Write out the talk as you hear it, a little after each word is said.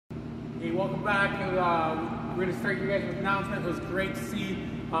Hey, welcome back. We're going to start you guys with an announcement. It was great to see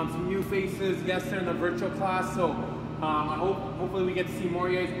some new faces yesterday in the virtual class. So hopefully we get to see more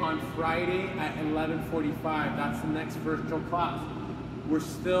of you guys on Friday at 11:45. That's the next virtual class. We're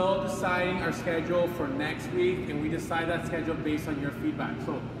still deciding our schedule for next week, and we decide that schedule based on your feedback.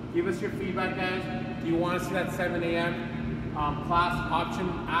 So give us your feedback, guys. Do you want to see that 7 a.m. Class option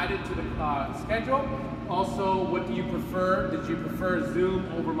added to the schedule? Also, what do you prefer? Did you prefer Zoom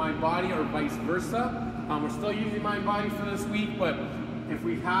over Mind Body or vice versa? We're still using Mind Body for this week, but if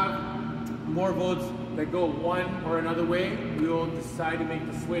we have more votes that go one or another way, we will decide to make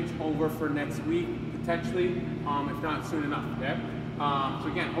the switch over for next week, potentially, if not soon enough, okay? So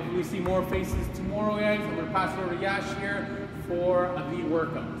again, hopefully we see more faces tomorrow, guys. I'm gonna pass it over to Yash here for the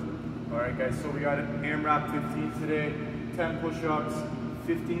workout. All right, guys, so we got an AMRAP 15 today, 10 push-ups,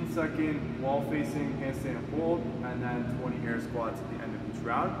 15-second wall-facing handstand hold, and then 20 air squats at the end of each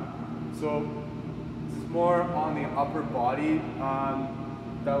round. So this is more on the upper body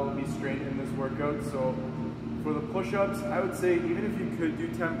that will be straight in this workout. So for the push-ups, I would say even if you could do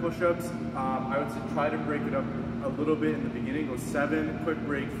 10 push-ups, I would say try to break it up a little bit in the beginning. Go 7, quick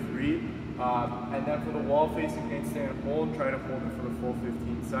break 3, and then for the wall-facing handstand hold, try to hold it for the full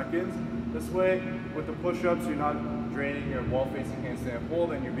 15 seconds. This way, with the push-ups, you're not draining your wall-facing handstand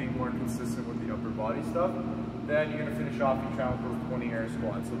hold, and you're being more consistent with the upper body stuff. Then you're gonna finish off each round with those 20 air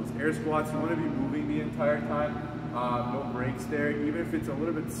squats. So those air squats, you wanna be moving the entire time. No breaks there. Even if it's a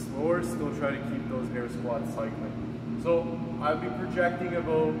little bit slower, still try to keep those air squats cycling. So I'll be projecting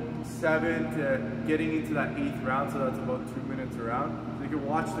about 7 to getting into that 8th round, so that's about 2 minutes around. So you can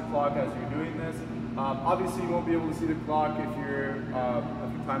watch the clock as you're doing this. Obviously, you won't be able to see the clock if your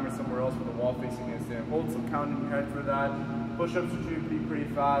timer somewhere else with the wall-facing handstand hold, so count in your head for that. Push-ups should be pretty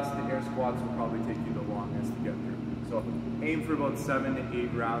fast. The air squats will probably take you the longest to get through. So aim for about 7 to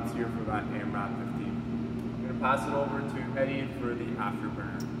 8 rounds here for that AMRAP 15. I'm gonna pass it over to Eddie for the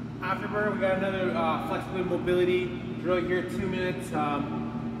afterburner. Afterburner, we got another flexibility mobility drill here, 2 minutes.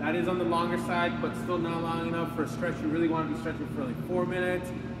 That is on the longer side, but still not long enough for a stretch. You really want to be stretching for like 4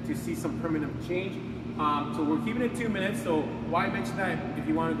 minutes to see some permanent change. So we're keeping it 2 minutes. So why I mentioned that if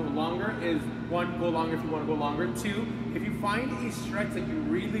you want to go longer is 1, go longer if you want to go longer. 2, if you find a stretch that you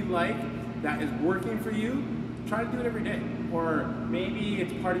really like that is working for you, try to do it every day. Or maybe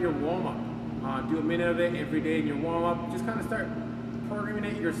it's part of your warm-up. Do a minute of it every day in your warm-up. Just kind of start programming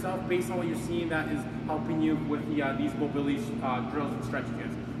it yourself based on what you're seeing that is helping you with these mobility drills and stretches.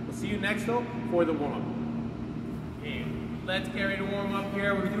 We'll see you next though for the warm-up. Okay, let's get ready to warm up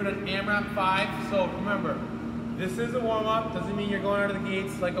here. We're doing an AMRAP 5. So remember, this is a warm-up. Doesn't mean you're going out of the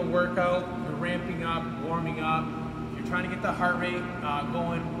gates like a workout. You're ramping up, warming up. If you're trying to get the heart rate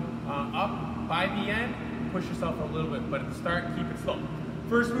going up, by the end, push yourself a little bit. But at the start, keep it slow.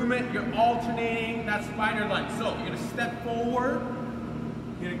 First movement, you're alternating that spider lunge. So you're gonna step forward.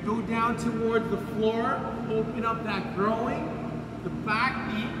 You're gonna go down towards the floor, open up that growing. The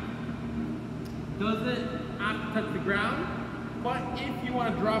back knee doesn't have to touch the ground, but if you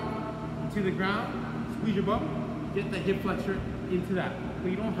want to drop to the ground, squeeze your bum, get the hip flexor into that.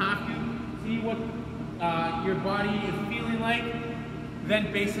 But you don't have to. See what your body is feeling like,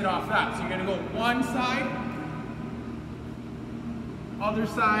 then base it off that. So you're gonna go one side, other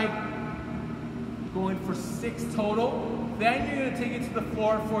side, going for 6 total. Then you're gonna take it to the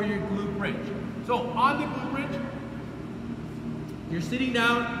floor for your glute bridge. So on the glute bridge, you're sitting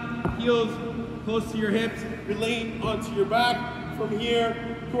down, heels close to your hips, you're laying onto your back. From here,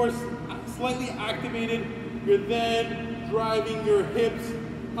 of course, slightly activated, you're then driving your hips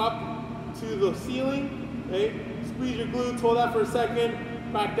up to the ceiling, okay? Squeeze your glutes, hold that for a second,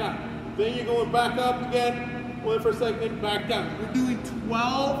 back down. Then you're going back up again, hold it for a second, back down. We're doing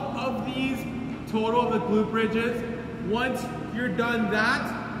 12 of these total, the glute bridges. Once you're done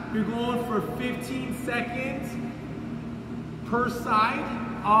that, you're going for 15 seconds per side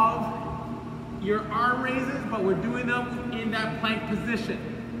of your arm raises, but we're doing them in that plank position.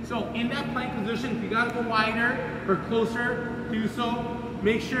 So in that plank position, if you gotta go wider or closer, do so.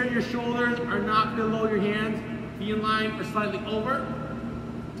 Make sure your shoulders are not below your hands, be in line or slightly over.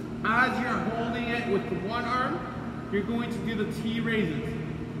 As you're holding it with the one arm, you're going to do the T raises.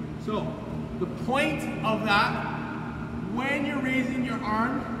 So the point of that, when you're raising your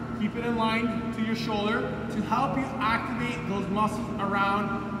arm, keep it in line to your shoulder to help you activate those muscles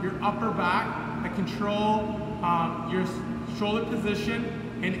around your upper back that control your shoulder position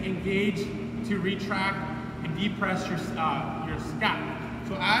and engage to retract and depress your scap.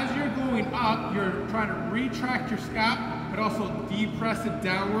 So as you're going up, you're trying to retract your scap, but also depress it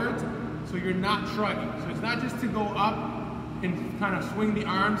downwards so you're not shrugging. So it's not just to go up, and kind of swing the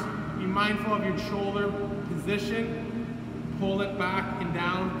arms. Be mindful of your shoulder position. Pull it back and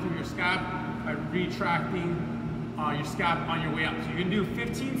down through your scap by retracting your scap on your way up. So you can do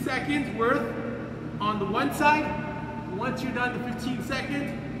 15 seconds worth on the one side. Once you're done the 15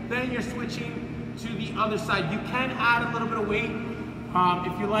 seconds, then you're switching to the other side. You can add a little bit of weight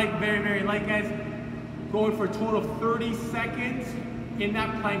if you like, very, very light, guys. Going for a total of 30 seconds in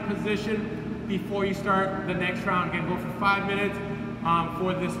that plank position before you start the next round. Again, go for 5 minutes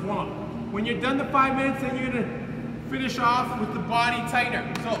for this one. When you're done the 5 minutes, then you're gonna finish off with the body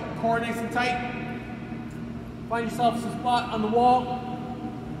tightener. So core nice and tight. Find yourself some spot on the wall.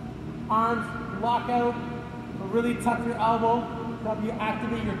 Arms lock out. So really tuck your elbow. Help you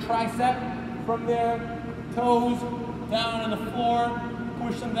activate your tricep. From there, toes down on the floor.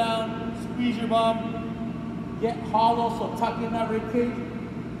 Push them down. Squeeze your bum. Get hollow, so tuck in that rib cage.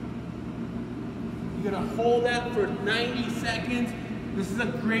 You're gonna hold that for 90 seconds. This is a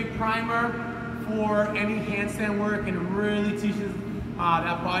great primer for any handstand work, and it really teaches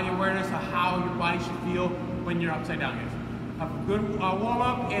that body awareness of how your body should feel when you're upside down, guys. Have a good warm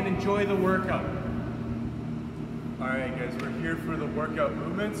up and enjoy the workout. All right, guys, we're here for the workout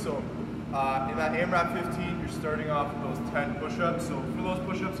movement. So in that AMRAP 15, you're starting off with those 10 push-ups. So for those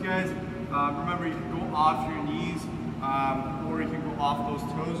push-ups, guys, remember you can go off your knees or you can go off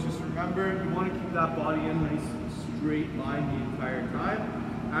those toes. Just remember, you want to keep that body in a nice straight line the entire time.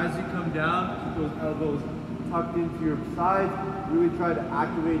 As you come down, keep those elbows tucked into your sides. Really try to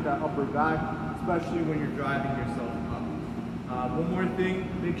activate that upper back, especially when you're driving yourself up. One more thing,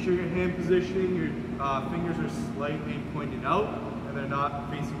 make sure your hand positioning, your fingers are slightly pointed out and they're not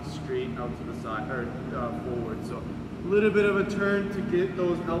facing straight out to the side or forward. So a little bit of a turn to get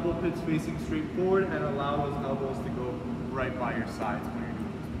those elbow pits facing straight forward and allow those elbows to go right by your sides when you're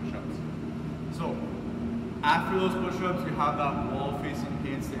doing these push-ups. So after those push-ups, you have that wall-facing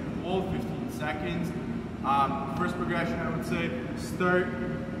handstand hold, 15 seconds. First progression, I would say, start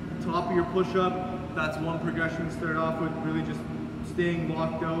top of your push-up. That's one progression to start off with, really just staying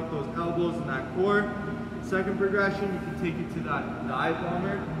locked out, those elbows and that core. Second progression, you can take it to that dive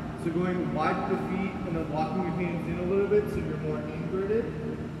bomber. So going wide with the feet and then locking your hands in a little bit so you're more inverted.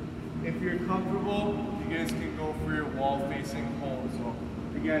 If you're comfortable, you guys can go for your wall-facing hold. So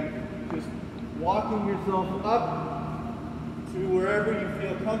again, just walking yourself up to wherever you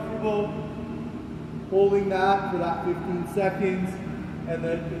feel comfortable, holding that for that 15 seconds, and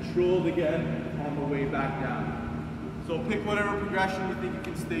then controlled again on the way back down. So pick whatever progression you think you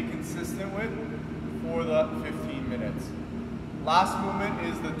can stay consistent with for the 15 minutes. Last movement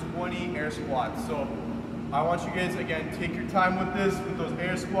is the 20 air squats. So I want you guys, again, take your time with this, with those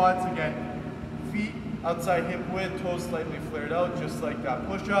air squats. Again, feet outside hip width, toes slightly flared out, just like that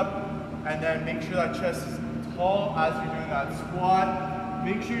push-up. And then make sure that chest is tall as you're doing that squat.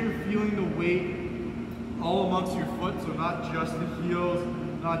 Make sure you're feeling the weight all amongst your foot, so not just the heels,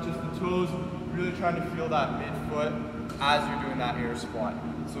 not just the toes, really trying to feel that midfoot as you're doing that air squat.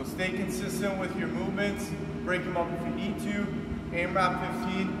 So stay consistent with your movements, break them up if you need to. AMRAP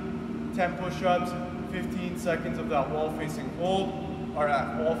 15, 10 push-ups, 15 seconds of that wall-facing hold, or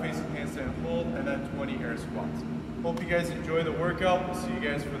that wall-facing handstand hold, and then 20 air squats. Hope you guys enjoy the workout. We'll see you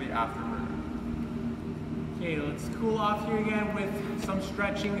guys for the afterburner. Okay, let's cool off here again with some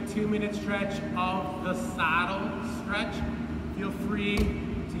stretching, a 2-minute stretch of the saddle stretch. Feel free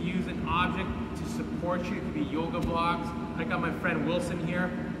to use an object to support you. It could be yoga blocks. I got my friend Wilson here.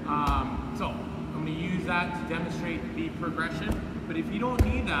 So I'm gonna use that to demonstrate the progression. But if you don't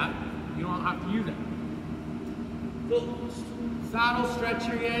need that, you don't have to use it. So saddle stretch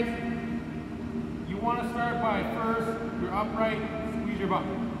here, guys. You wanna start by first, you're upright, squeeze your butt.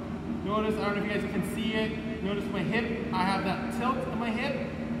 Notice, I don't know if you guys can see it, notice my hip, I have that tilt in my hip.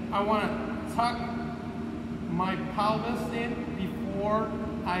 I want to tuck my pelvis in before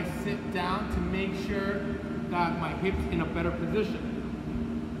I sit down to make sure that my hip's in a better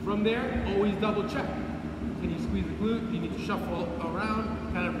position. From there, always double check. Can you squeeze the glute? You need to shuffle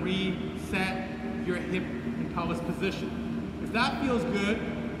around, kind of reset your hip and pelvis position. If that feels good,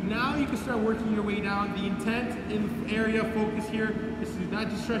 now you can start working your way down. The intent in the area of focus here is to not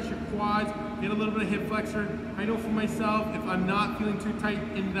just stretch your quads, get a little bit of hip flexor. I know for myself, if I'm not feeling too tight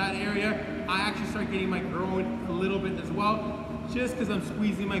in that area, I actually start getting my groin a little bit as well, just because I'm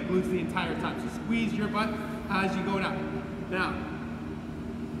squeezing my glutes the entire time. So squeeze your butt as you go down. Now,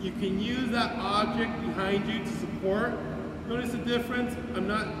 you can use that object behind you to support. Notice the difference. I'm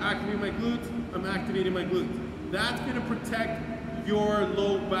not activating my glutes, I'm activating my glutes. That's gonna protect your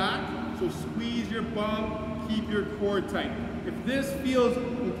low back, so squeeze your bum, keep your core tight. If this feels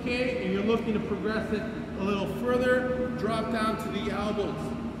okay and you're looking to progress it a a little further, drop down to the elbows.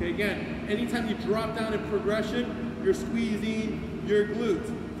 Okay, again, anytime you drop down in progression, you're squeezing your glutes.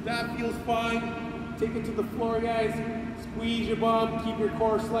 If that feels fine, take it to the floor, guys. Squeeze your bum, keep your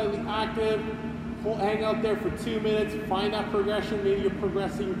core slightly active. Hang out there for 2 minutes, find that progression. Maybe you're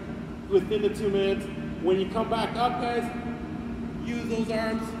progressing within the 2 minutes. When you come back up, guys, use those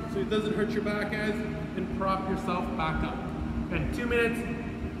arms so it doesn't hurt your back, guys, and prop yourself back up. And 2 minutes,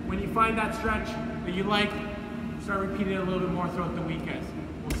 when you find that stretch that you like, start repeating it a little bit more throughout the week, guys.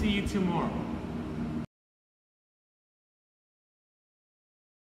 We'll see you tomorrow.